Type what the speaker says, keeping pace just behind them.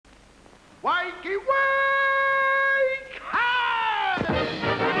Wakey, wake! Hey!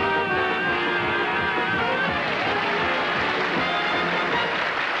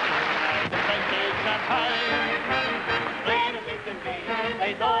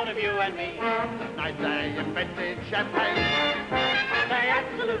 They thought of you and me. Night they invented champagne. They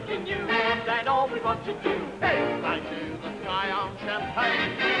absolutely knew that all we want to do Hey! Fly to the sky on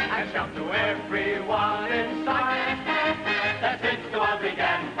champagne. and shout to everyone in sight that since the world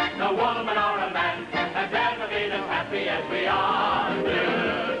began, no woman or a man has ever been as happy as we are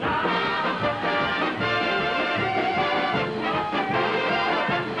tonight.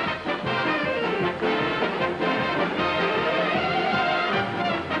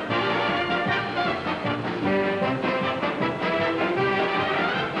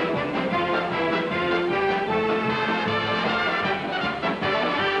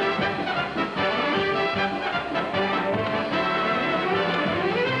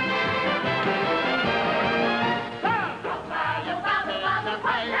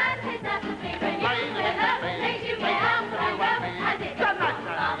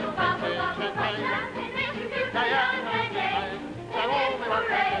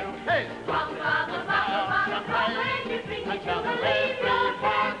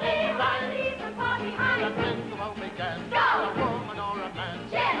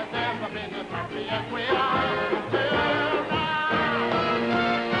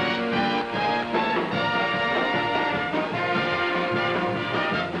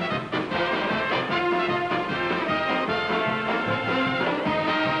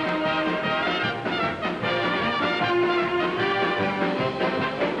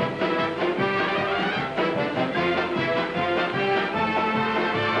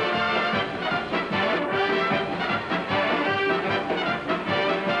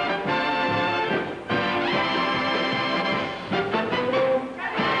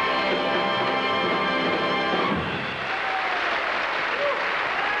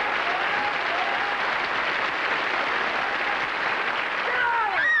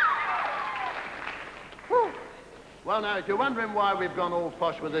 Well, now, if you're wondering why we've gone all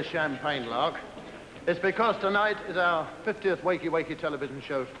posh with this champagne lark, it's because tonight is our 50th Wakey Wakey television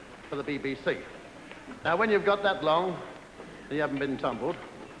show for the BBC. Now, when you've got that long and you haven't been tumbled,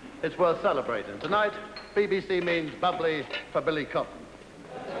 it's worth celebrating. Tonight, BBC means bubbly for Billy Cotton.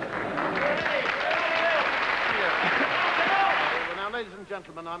 Well, now, ladies and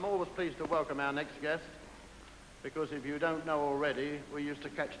gentlemen, I'm always pleased to welcome our next guest, because if you don't know already, we used to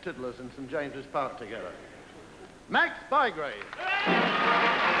catch tiddlers in St. James's Park together. Max Bygrave.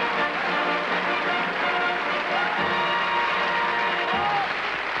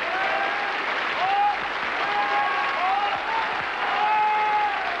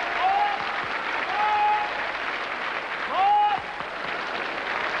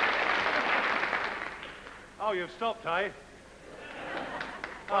 Oh, you've stopped, eh?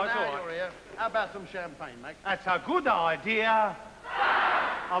 Well, Oh, it's now all right. you're here. How about some champagne, Max? That's a good idea.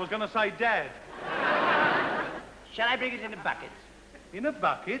 I was going to say Dad. Shall I bring it in a bucket? In a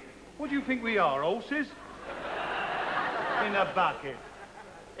bucket? What do you think we are, horses? In a bucket.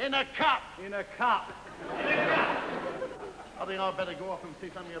 In a cup. In a cup. I think I'd better go off and see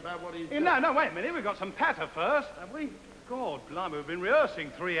something about what he's doing. No, wait a minute. We've got some patter first, have we? God, blimey, we've been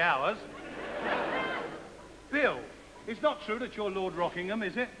rehearsing 3 hours. Bill, it's not true that you're Lord Rockingham,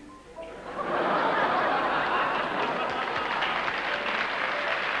 is it?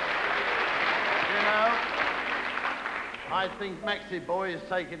 You know, I think Maxie Boy is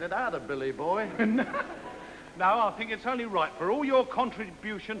taking it out of Billy Boy. No, I think it's only right. For all your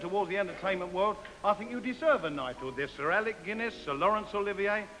contribution towards the entertainment world, I think you deserve a knighthood. There's Sir Alec Guinness, Sir Laurence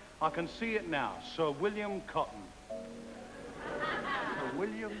Olivier. I can see it now. Sir William Cotton. Sir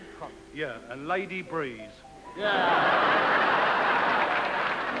William Cotton. Yeah, and Lady Breeze. Yeah.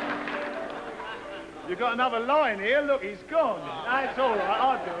 You got another line here. Look, he's gone. That's all right.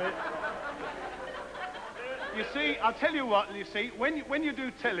 I'll do it. You see, I'll tell you what, you see, when you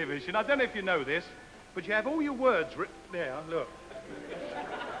do television, I don't know if you know this, but you have all your words written there, look.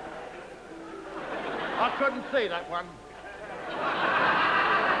 I couldn't see that one.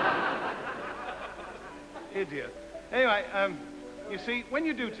 Idiot. Anyway, you see, when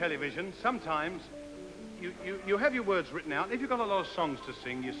you do television, sometimes you have your words written out. If you've got a lot of songs to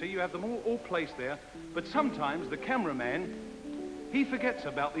sing, you see, you have them all placed there. But sometimes the cameraman, he forgets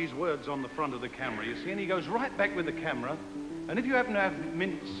about these words on the front of the camera, you see, and he goes right back with the camera. And if you happen to have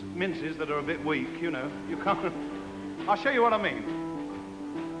minces that are a bit weak, you know, you can't... I'll show you what I mean.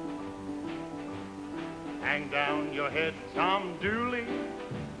 Hang down your head, Tom Dooley.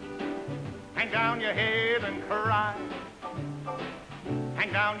 Hang down your head and cry. Hang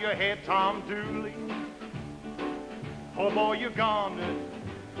Hang down your head, Tom Dooley. Oh boy, you're gonna.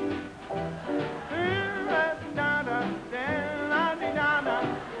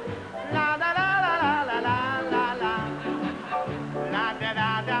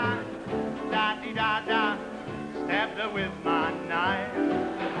 Stabbed her with my knife.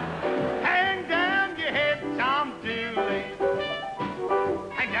 Hang down your head, Tom Dooley.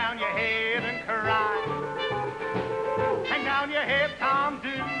 Hang down your head and cry. Hang down your head, Tom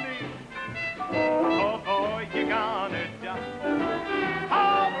Dooley. Oh boy, you're gonna die.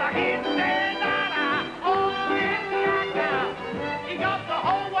 Oh, the hen said, oh, yeah, he got the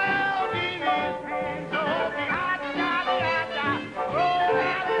whole world in his hands. Oh,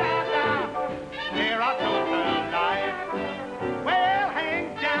 there I told her life. Well,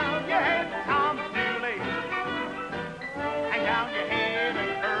 hang down your head, Tom Dooley. Hang down your head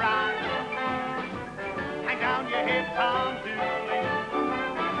and cry. Hang down your head, Tom Dooley.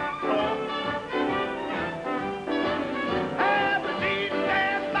 Oh.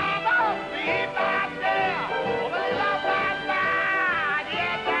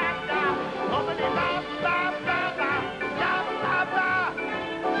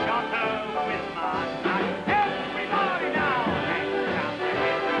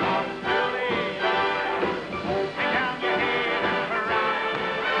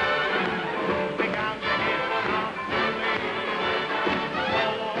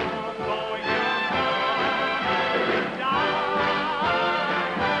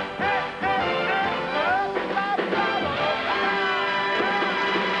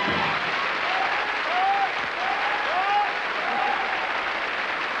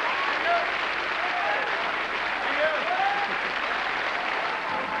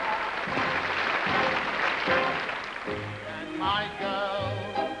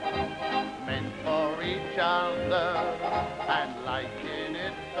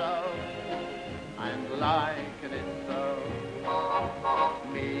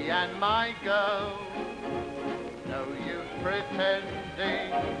 My girl, no use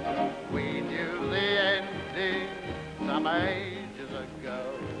pretending, we knew the ending some ages ago.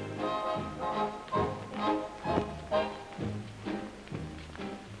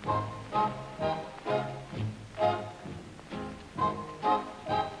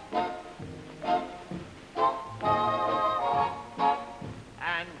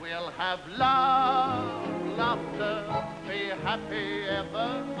 And we'll have love, laughter, be happy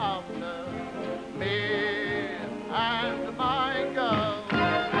ever after, me and my girl.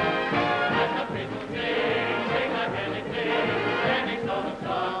 And the people sing like anything, any sort of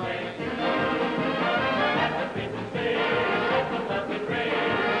song. And the people sing like the welcome rain,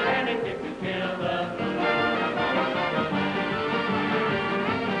 anything to kill them.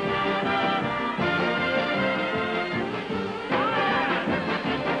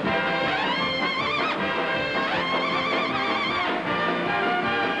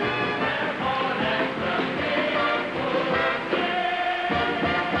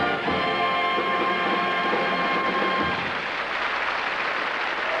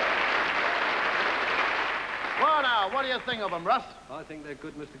 What do you think of them, Russ? I think they're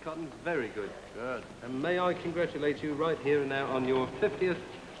good, Mr. Cotton. Very good. Good. And may I congratulate you right here and now on your 50th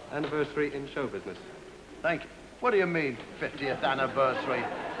anniversary in show business. Thank you. What do you mean, 50th anniversary?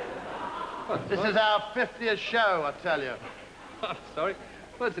 This is our 50th show, I tell you. I'm sorry.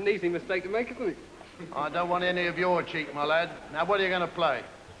 Well, it's an easy mistake to make, isn't it? I don't want any of your cheek, my lad. Now, what are you going to play?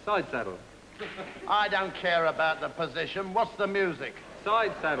 Side saddle. I don't care about the position. What's the music?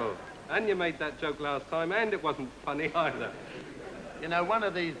 Side saddle. And you made that joke last time, and it wasn't funny either. You know, one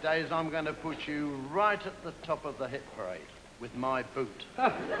of these days, I'm going to put you right at the top of the hit parade with my boot.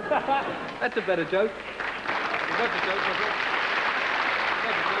 That's a better joke. It was a joke, wasn't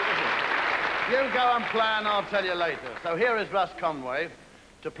it? You go and play, and I'll tell you later. So here is Russ Conway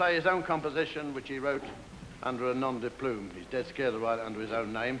to play his own composition, which he wrote under a nom de plume. He's dead scared to write it under his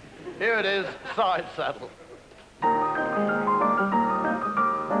own name. Here it is, Side Saddle.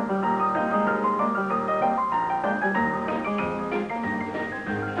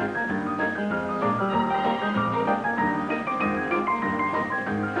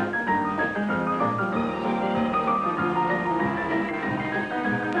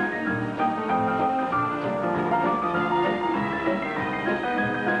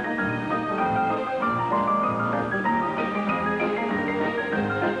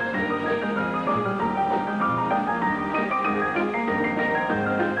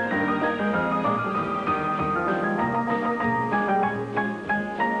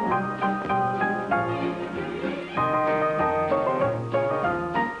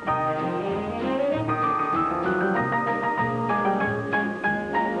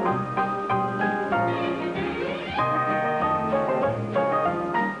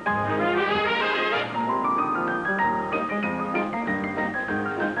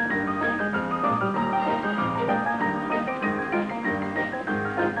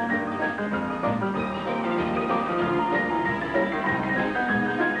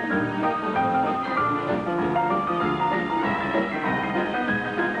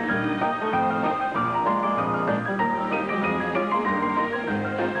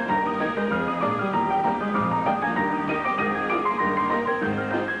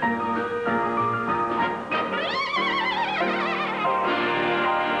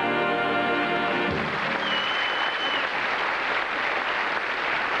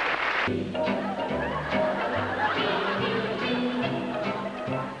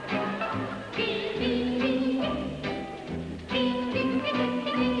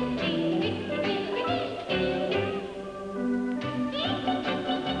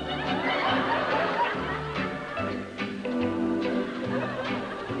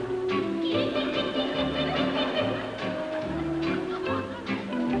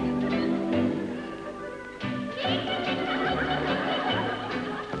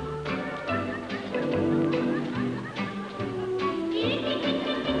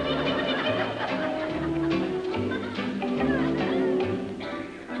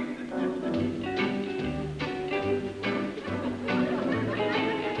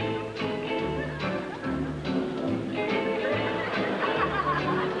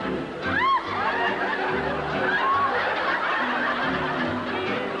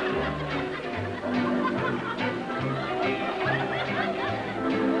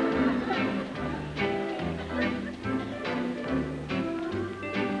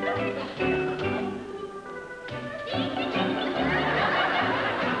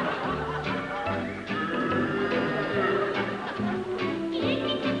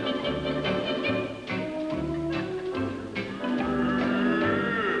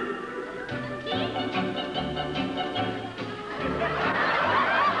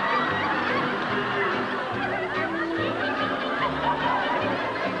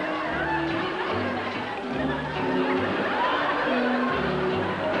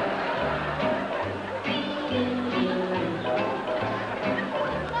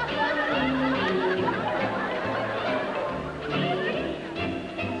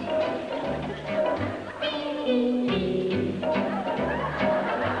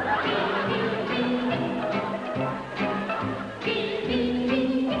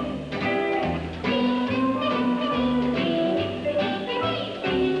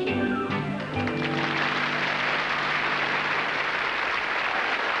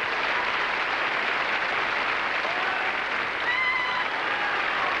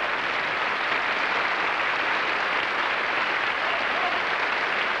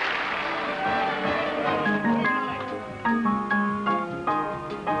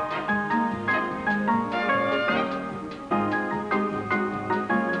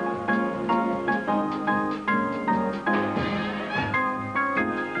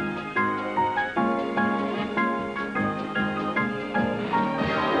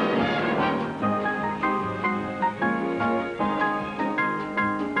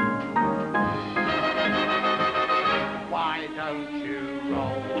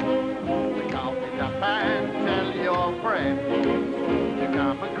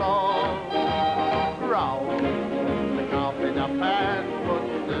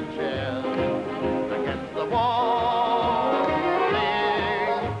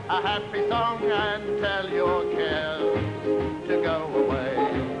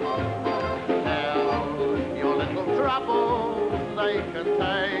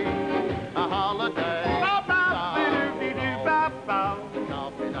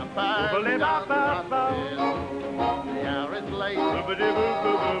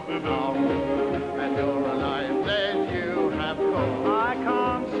 And you're alive, then you have cause. I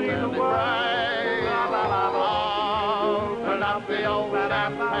can't see the way. Open up the old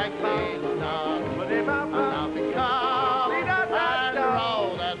champagne nut, and now become and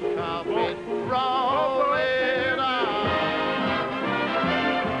roll that carpet, roll it up.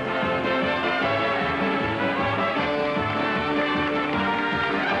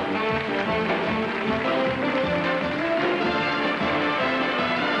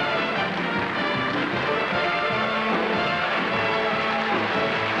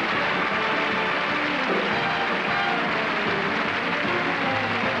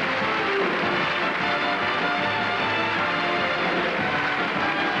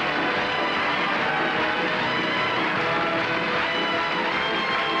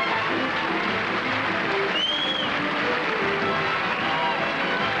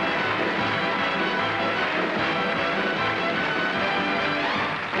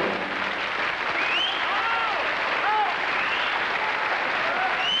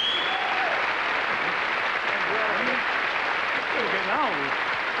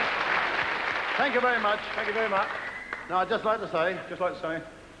 Thank you very much. Thank you very much. Now, I'd just like to say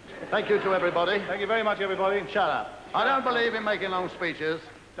thank you to everybody. Thank you very much, everybody. Shut up. I don't believe in making long speeches.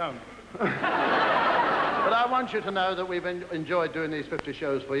 Don't. But I want you to know that we've enjoyed doing these 50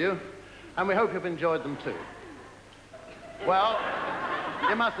 shows for you, and we hope you've enjoyed them too. Well,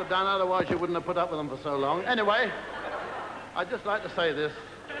 you must have done, otherwise you wouldn't have put up with them for so long. Anyway, I'd just like to say this.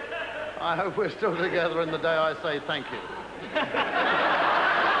 I hope we're still together in the day I say thank you.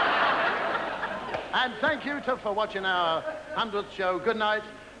 And thank you for watching our 100th show. Good night,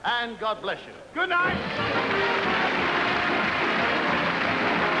 and God bless you. Good night.